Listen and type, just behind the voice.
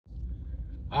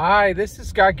Hi, this is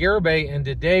Scott Garibay, and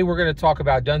today we're going to talk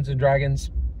about Dungeons and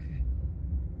Dragons.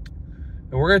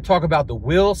 And we're going to talk about the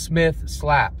Will Smith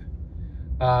slap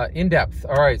in depth.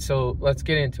 All right, so let's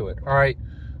get into it. All right,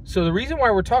 so the reason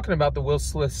why we're talking about the Will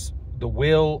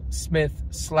Smith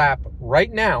slap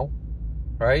right now,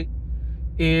 right,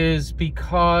 is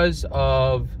because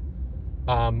of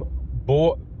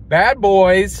Bad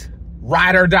Boys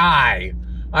Ride or Die.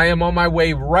 I am on my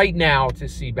way right now to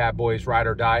see Bad Boys Ride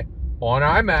or Die on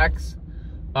IMAX,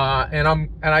 and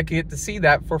I get to see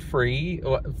that for free,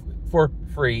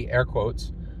 air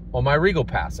quotes, on my Regal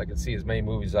Pass. I can see as many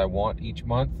movies as I want each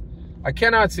month. I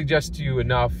cannot suggest to you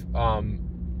enough.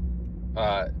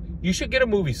 You should get a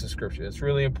movie subscription. It's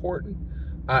really important.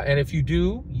 And if you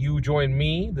do, you join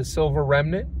me, the Silver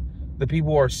Remnant, the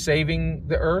people who are saving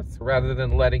the earth rather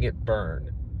than letting it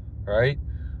burn. Right?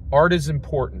 Art is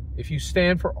important. If you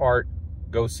stand for art,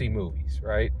 go see movies.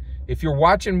 Right? If you're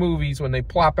watching movies when they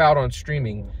plop out on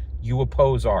streaming, you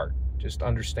oppose art. Just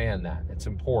understand that. It's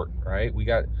important, right? We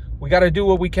got to do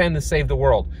what we can to save the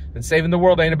world. And saving the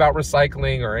world ain't about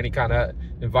recycling or any kind of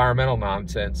environmental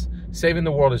nonsense. Saving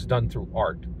the world is done through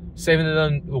art. Saving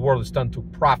the world is done through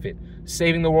profit.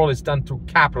 Saving the world is done through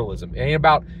capitalism. It ain't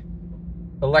about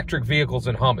electric vehicles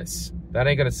and hummus. That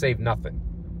ain't gonna save nothing,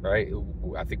 right?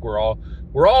 I think we're all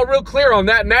real clear on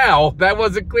that now. That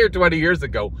wasn't clear 20 years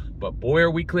ago, but boy, are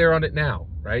we clear on it now,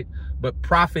 right? But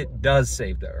profit does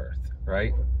save the earth,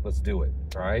 right? Let's do it,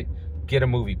 all right? Get a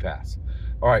movie pass.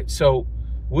 All right, so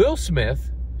Will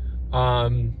Smith,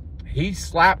 he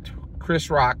slapped Chris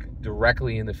Rock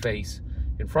directly in the face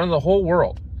in front of the whole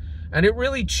world. And it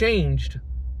really changed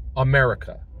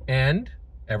America. And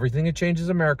everything that changes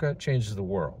America changes the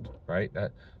world, right?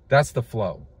 That's the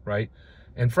flow, right?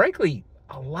 And frankly,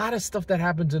 a lot of stuff that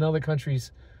happens in other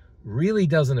countries really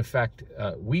doesn't affect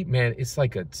man, it's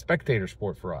like a spectator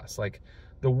sport for us. Like,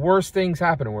 the worst things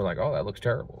happen and we're like, oh, that looks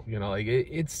terrible. You know, like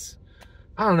it's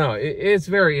I don't know. It's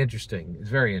very interesting. It's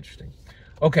very interesting.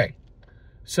 Okay,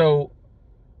 so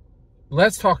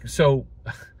let's talk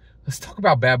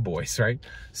about Bad Boys, right?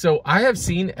 So I have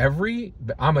seen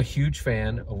I'm a huge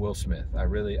fan of Will Smith.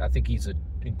 I think he's an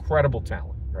incredible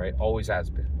talent, right? Always has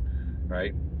been,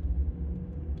 right?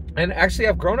 And actually,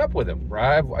 I've grown up with him,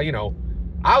 right?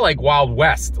 I like Wild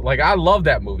West. Like, I love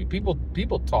that movie.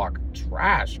 People talk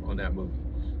trash on that movie,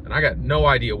 and I got no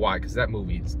idea why, because that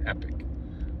movie is epic,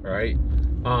 right?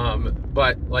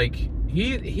 But like,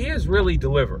 he has really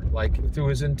delivered, like, through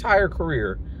his entire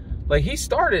career. Like, he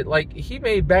started, like, he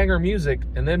made banger music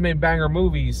and then made banger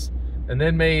movies and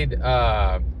then made,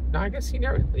 no, I guess he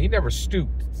never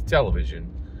stooped to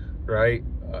television, right?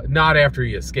 Not after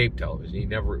he escaped television. He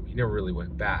never really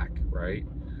went back, right?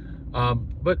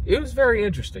 But it was very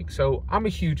interesting. So I'm a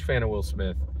huge fan of Will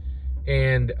Smith,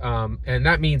 and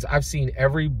that means I've seen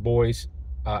every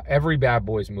Bad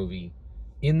Boys movie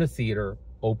in the theater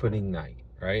opening night,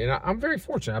 right? And I'm very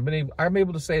fortunate. I'm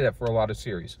able to say that for a lot of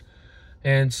series.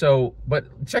 And so,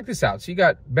 but check this out. So you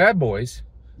got Bad Boys,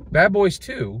 Bad Boys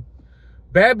 2,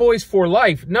 Bad Boys for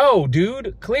Life. No,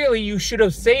 dude, clearly you should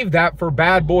have saved that for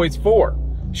Bad Boys 4.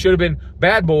 Should have been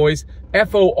Bad Boys,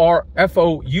 F-O-U-R,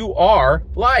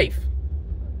 Life.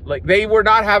 Like, they were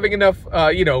not having enough,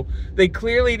 they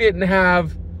clearly didn't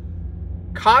have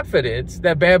confidence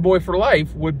that Bad Boy for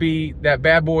Life that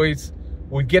Bad Boys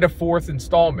would get a 4th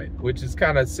installment, which is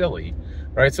kind of silly.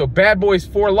 Right, so Bad Boys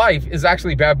for Life is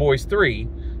actually Bad Boys 3,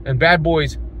 and Bad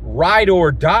Boys Ride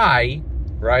or Die,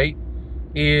 right,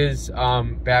 is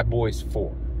Bad Boys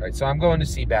 4. Right, so I'm going to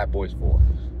see Bad Boys 4.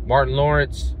 Martin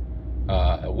Lawrence,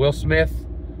 Will Smith,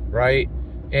 right,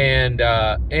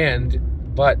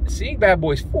 but seeing Bad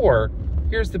Boys 4,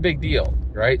 here's the big deal,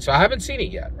 right? So I haven't seen it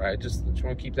yet, right? Just want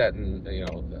to keep that in,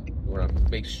 want to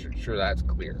make sure that's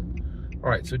clear. All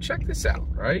right, so check this out,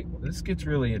 right? This gets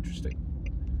really interesting.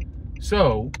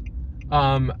 So,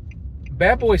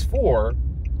 Bad Boys 4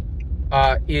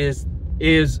 is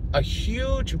a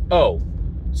huge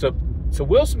So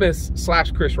Will Smith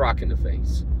slaps Chris Rock in the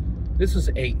face. This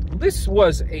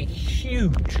was a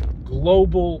huge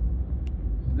global.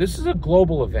 This is a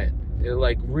global event. It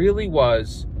like really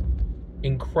was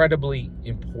incredibly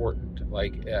important.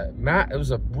 Like, it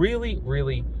was a really,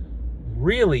 really,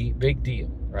 really big deal,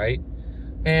 right?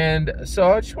 And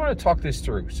so I just want to talk this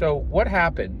through. So what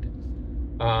happened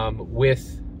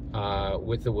with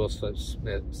the Will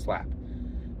Smith slap?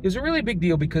 It was a really big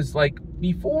deal because, like,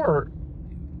 before,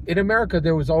 in America,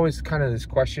 there was always kind of this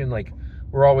question, like,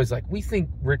 we're always like, we think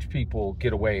rich people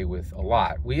get away with a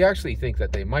lot. We actually think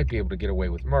that they might be able to get away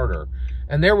with murder.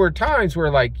 And there were times where,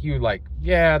 like,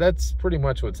 yeah, that's pretty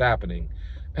much what's happening.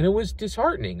 And it was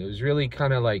disheartening. It was really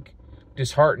kind of, like,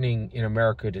 disheartening in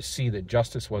America to see that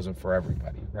justice wasn't for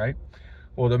everybody, right?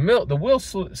 Well, the Will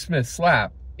Smith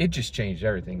slap, it just changed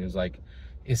everything. It was like,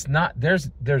 it's not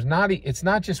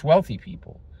just wealthy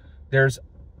people. There's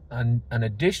an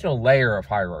additional layer of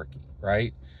hierarchy,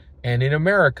 right? And in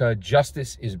America,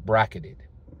 justice is bracketed,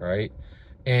 right?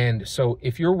 And so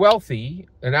if you're wealthy,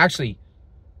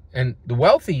 and the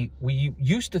wealthy, we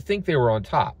used to think they were on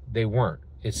top. They weren't.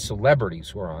 It's celebrities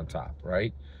who are on top,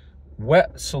 right?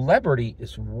 Celebrity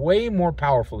is way more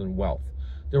powerful than wealth.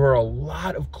 There were a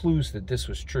lot of clues that this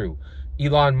was true.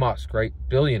 Elon Musk, right,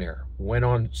 billionaire, went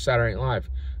on Saturday Night Live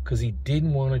because he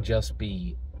didn't want to just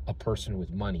be a person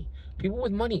with money. People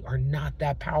with money are not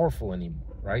that powerful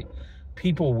anymore, right?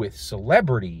 People with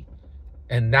celebrity,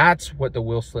 and that's what the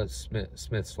Will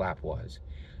Smith slap was.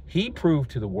 He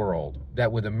proved to the world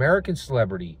that with American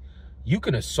celebrity, you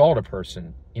can assault a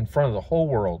person in front of the whole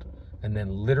world and then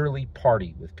literally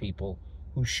party with people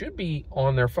who should be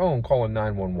on their phone calling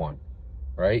 911,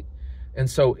 right? And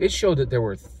so it showed that there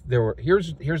were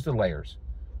here's the layers: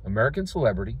 American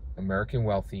celebrity, American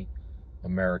wealthy,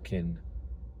 American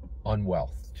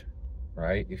unwealthed,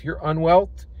 right? If you're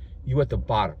unwealthed, you at the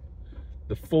bottom.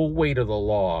 The full weight of the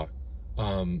law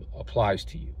applies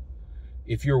to you.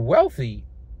 If you're wealthy,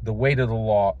 the weight of the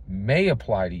law may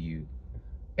apply to you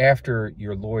after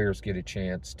your lawyers get a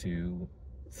chance to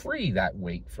free that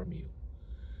weight from you.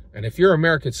 And if you're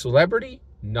American celebrity,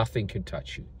 nothing can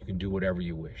touch you. You can do whatever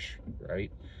you wish,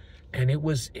 right? And it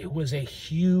was a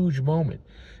huge moment.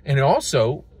 And it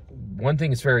also, one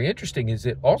thing that's very interesting is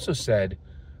it also said,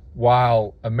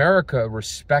 while America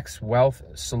respects wealth,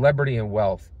 celebrity and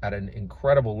wealth at an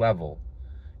incredible level,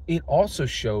 it also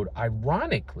showed,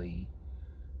 ironically,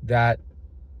 that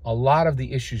a lot of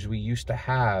the issues we used to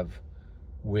have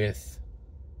with,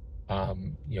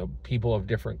 people of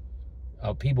different,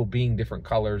 people being different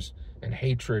colors and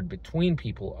hatred between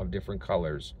people of different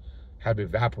colors have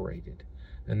evaporated.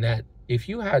 And that if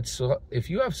you have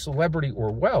celebrity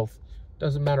or wealth,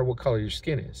 doesn't matter what color your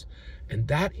skin is. And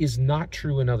that is not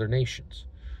true in other nations.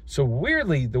 So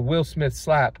weirdly, the Will Smith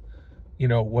slap,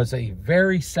 was a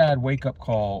very sad wake-up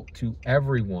call to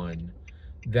everyone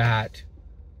that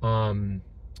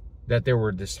that there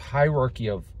were this hierarchy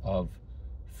of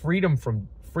freedom from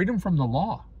the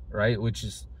law, right? Which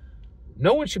is,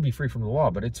 no one should be free from the law,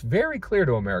 but it's very clear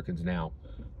to Americans now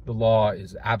the law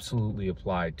is absolutely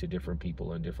applied to different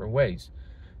people in different ways.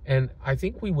 And I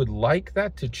think we would like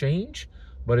that to change,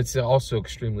 but it's also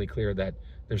extremely clear that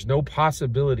there's no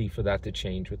possibility for that to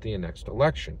change with the next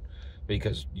election,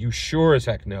 because you sure as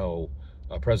heck know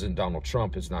President Donald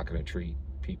Trump is not going to treat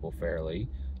people fairly.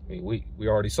 I mean, we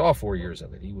already saw 4 years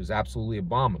of it. He was absolutely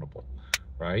abominable,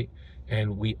 right?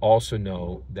 And we also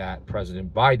know that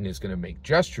President Biden is going to make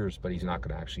gestures, but he's not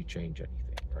going to actually change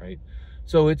anything, right?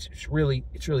 So it's really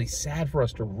sad for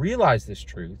us to realize this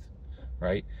truth,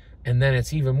 right? And then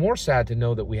it's even more sad to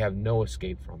know that we have no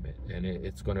escape from it, and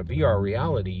it's going to be our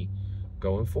reality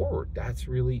going forward. That's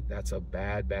a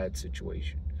bad, bad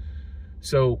situation.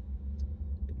 So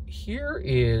here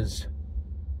is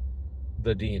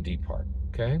the D&D part,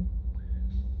 okay?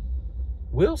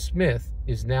 Will Smith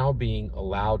is now being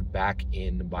allowed back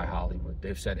in by Hollywood.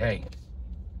 They've said, hey,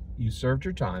 you served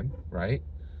your time, right?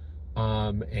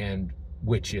 And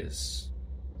which is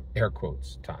air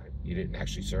quotes time. You didn't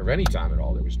actually serve any time at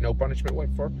all. There was no punishment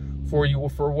for you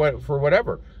for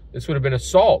whatever. This would have been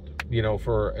assault,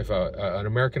 if an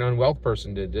American unwealth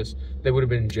person did this, they would have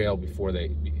been in jail before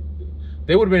they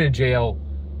would have been in jail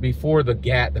before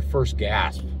the first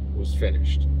gasp was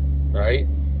finished, right?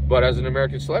 But as an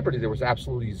American celebrity, there was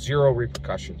absolutely zero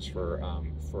repercussions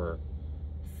for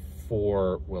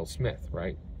Will Smith,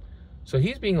 right? So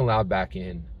he's being allowed back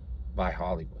in by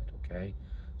Hollywood, okay?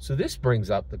 So this brings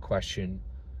up the question,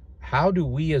 how do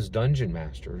we as dungeon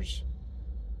masters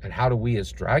and how do we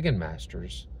as dragon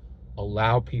masters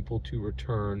allow people to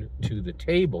return to the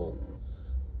table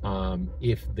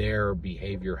if their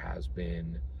behavior has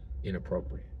been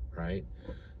inappropriate, right?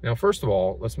 Now, first of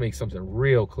all, let's make something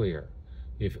real clear.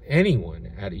 If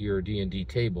anyone at your D&D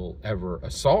table ever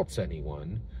assaults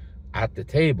anyone at the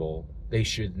table, they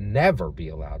should never be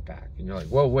allowed back. And you're like,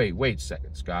 whoa, wait a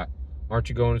second, Scott. Aren't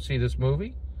you going to see this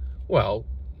movie? Well,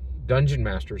 dungeon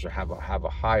masters have a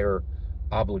higher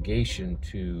obligation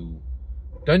to...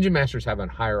 Dungeon masters have a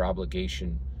higher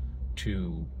obligation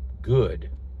to good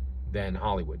than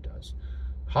Hollywood does.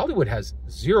 Hollywood has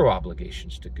zero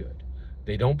obligations to good.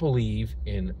 They don't believe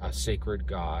in a sacred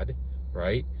God,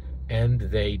 right? And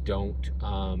they don't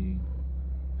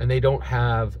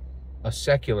have a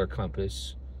secular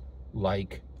compass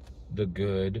like the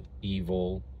good,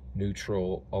 evil,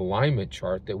 neutral alignment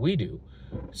chart that we do.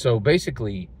 So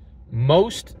basically,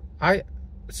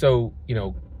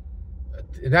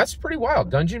 that's pretty wild.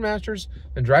 Dungeon Masters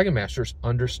and Dragon Masters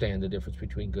understand the difference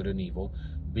between good and evil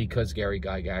because Gary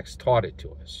Gygax taught it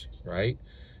to us, right?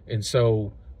 And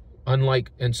so,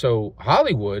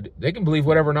 Hollywood, they can believe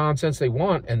whatever nonsense they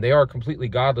want, and they are completely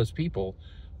godless people.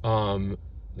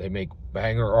 They make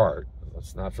banger art.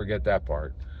 Let's not forget that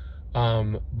part.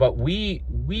 But we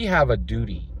have a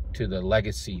duty to the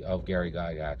legacy of Gary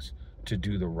Gygax to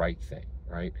do the right thing,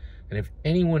 right? And if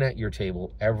anyone at your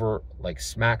table ever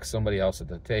smacks somebody else at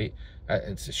the table,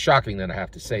 it's shocking that I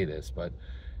have to say this, but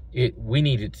we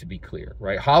need it to be clear,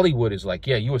 right? Hollywood is like,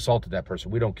 yeah, you assaulted that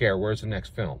person. We don't care. Where's the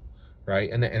next film,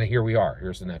 right? And here we are.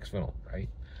 Here's the next film, right?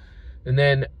 And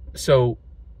then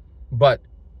but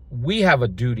we have a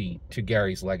duty to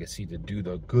Gary's legacy to do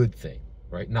the good thing,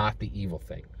 right? Not the evil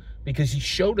thing, because he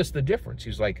showed us the difference. He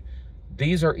was like,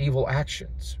 these are evil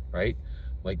actions, right?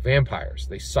 Like vampires,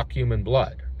 they suck human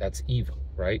blood. That's evil,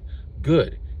 right?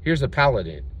 Good. Here's a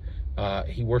paladin.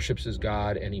 He worships his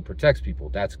god and he protects people.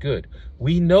 That's good.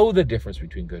 We know the difference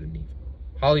between good and evil.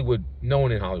 No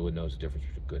one in Hollywood knows the difference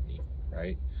between good and evil,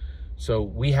 right? So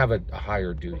we have a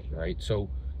higher duty, right? So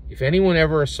if anyone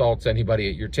ever assaults anybody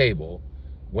at your table,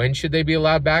 when should they be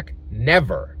allowed back?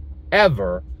 Never,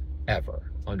 ever,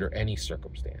 ever, under any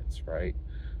circumstance, right?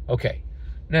 Okay.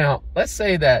 Now, let's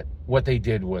say that what they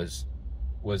did was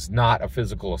not a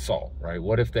physical assault, right?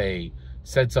 What if they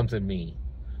said something mean?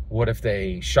 What if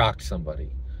they shocked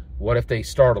somebody? What if they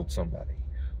startled somebody?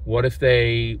 What if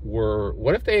they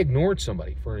ignored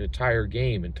somebody for an entire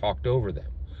game and talked over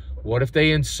them? What if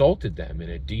they insulted them in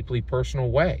a deeply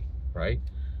personal way, right?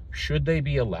 Should they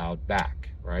be allowed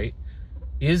back, right?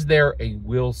 Is there a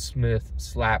Will Smith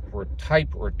slap type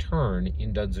return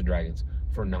in Dungeons & Dragons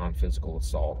for non-physical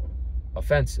assault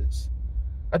offenses?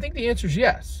 I think the answer is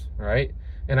yes, right?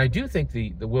 And I do think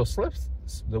the Will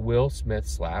Smith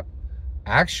slap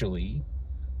actually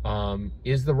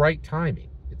is the right timing.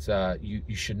 It's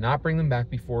you should not bring them back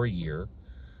before a year,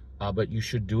 but you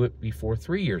should do it before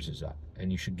 3 years is up,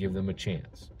 and you should give them a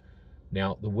chance.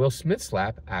 Now, the Will Smith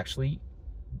slap actually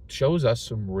shows us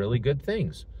some really good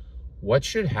things. What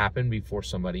should happen before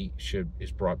somebody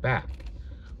is brought back?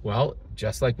 Well,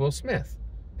 just like Will Smith,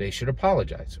 they should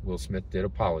apologize. Will Smith did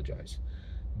apologize.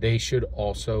 They should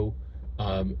also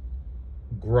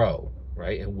grow,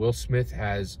 right? And Will Smith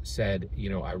has said,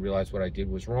 I realized what I did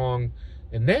was wrong.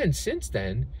 And then since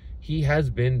then, he has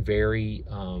been very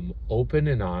open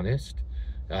and honest.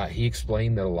 He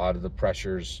explained that a lot of the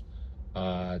pressures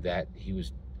that he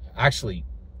was actually,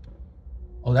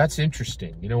 that's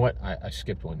interesting. You know what? I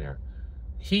skipped one there.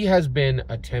 He has been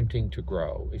attempting to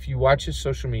grow. If you watch his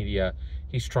social media,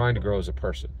 he's trying to grow as a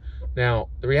person. Now,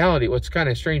 the reality, what's kind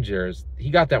of strange there is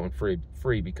he got that one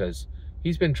free because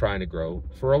he's been trying to grow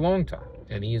for a long time,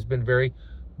 and he has been very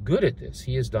good at this.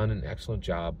 He has done an excellent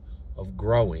job of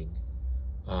growing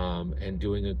and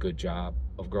doing a good job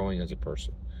of growing as a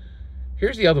person.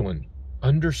 Here's the other one,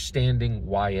 understanding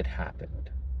why it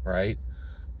happened, right?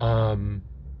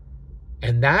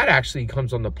 And that actually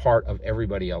comes on the part of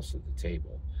everybody else at the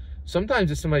table. Sometimes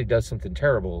if somebody does something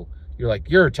terrible, you're like,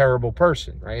 you're a terrible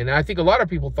person, right? And I think a lot of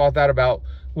people thought that about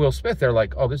Will Smith. They're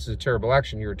like, oh, this is a terrible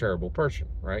action. You're a terrible person,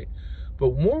 right?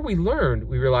 But more we learned,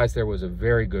 we realized there was a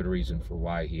very good reason for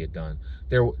why he had done.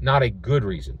 Not a good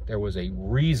reason. There was a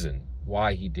reason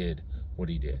why he did what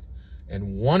he did.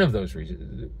 And one of those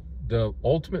reasons, the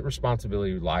ultimate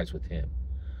responsibility lies with him.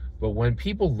 But when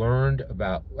people learned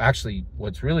about, actually,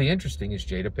 what's really interesting is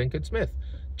Jada Pinkett Smith.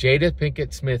 Jada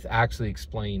Pinkett Smith actually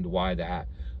explained why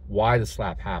the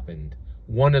slap happened.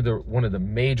 One of the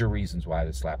major reasons why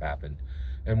the slap happened,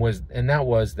 and that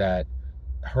was that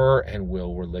her and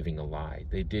Will were living a lie.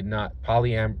 They did not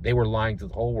they were lying to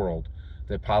the whole world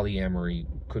that polyamory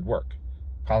could work.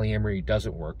 Polyamory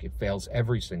doesn't work. It fails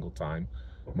every single time.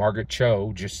 Margaret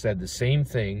Cho just said the same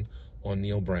thing on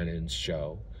Neil Brennan's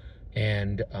show.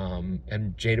 And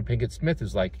Jada Pinkett Smith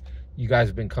is like, you guys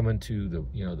have been coming to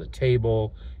the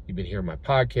table, you've been hearing my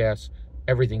podcast,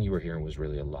 everything you were hearing was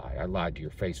really a lie. I lied to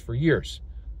your face for years,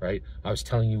 right? I was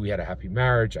telling you we had a happy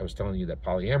marriage. I was telling you that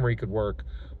polyamory could work.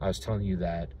 I was telling you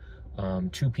that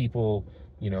two people,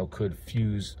 could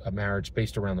fuse a marriage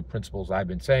based around the principles I've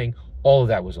been saying. All of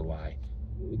that was a lie.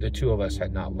 The two of us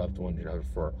had not loved one another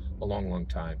for a long, long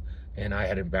time. And I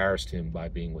had embarrassed him by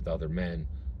being with other men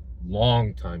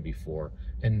long time before,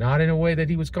 and not in a way that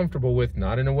he was comfortable with,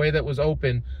 not in a way that was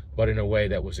open, but in a way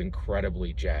that was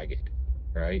incredibly jagged,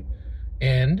 right?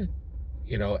 And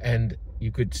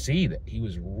you could see that he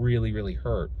was really, really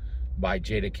hurt by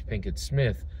Jada Pinkett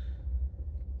Smith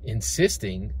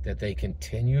insisting that they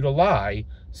continue to lie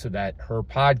so that her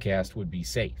podcast would be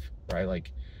safe, right?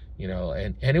 Like, you know,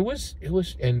 and it was,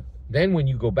 and then when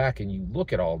you go back and you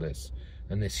look at all this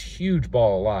and this huge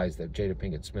ball of lies that Jada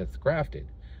Pinkett Smith crafted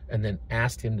and then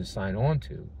asked him to sign on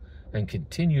to and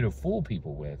continue to fool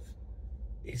people with,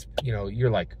 is, you know, you're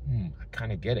like, I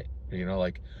kind of get it. You know,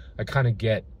 like, I kind of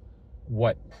get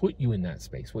what put you in that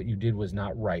space. What you did was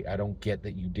not right. I don't get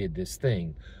that you did this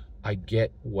thing. I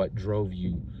get what drove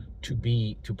you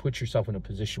to put yourself in a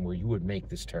position where you would make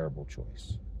this terrible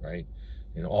choice, right?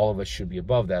 And all of us should be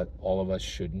above that. All of us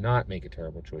should not make a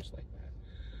terrible choice like that.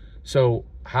 So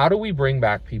how do we bring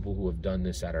back people who have done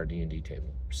this at our D&D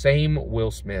table? Same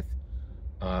Will Smith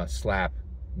slap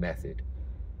method.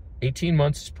 18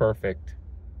 months is perfect.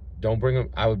 Don't bring them.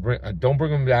 Don't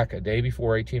bring them back a day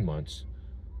before 18 months.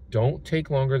 Don't take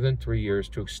longer than 3 years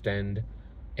to extend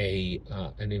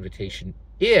an invitation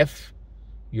if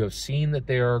you have seen that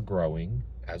they are growing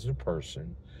as a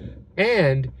person,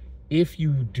 and if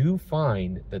you do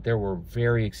find that there were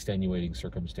very extenuating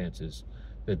circumstances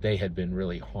that they had been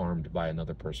really harmed by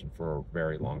another person for a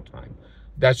very long time.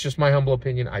 That's just my humble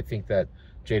opinion. I think that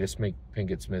Jada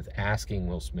Pinkett Smith asking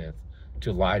Will Smith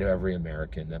to lie to every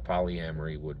American that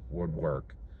polyamory would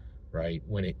work, right,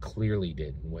 when it clearly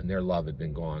didn't, when their love had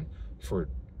been gone for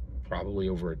probably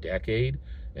over a decade,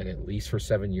 and at least for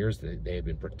 7 years they had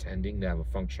been pretending to have a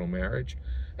functional marriage,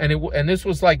 and this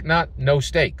was like no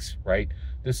stakes, right?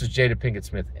 This is Jada Pinkett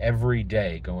Smith every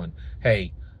day going,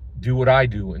 hey, do what I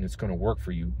do and it's going to work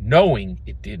for you, knowing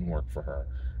it didn't work for her,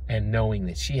 and knowing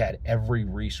that she had every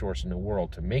resource in the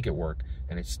world to make it work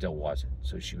and it still wasn't.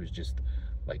 So she was just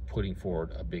like putting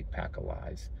forward a big pack of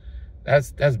lies.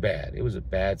 That's bad. It was a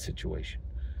bad situation.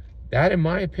 That, in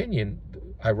my opinion,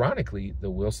 ironically, the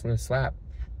Will Smith slap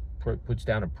puts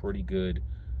down a pretty good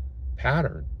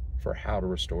pattern for how to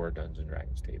restore a Dungeons &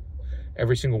 Dragons table.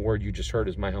 Every single word you just heard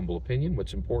is my humble opinion.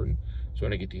 What's important is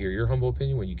when I get to hear your humble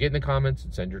opinion, when you get in the comments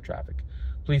and send your traffic.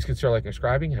 Please consider liking and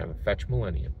subscribing, and have a fetch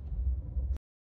millennium.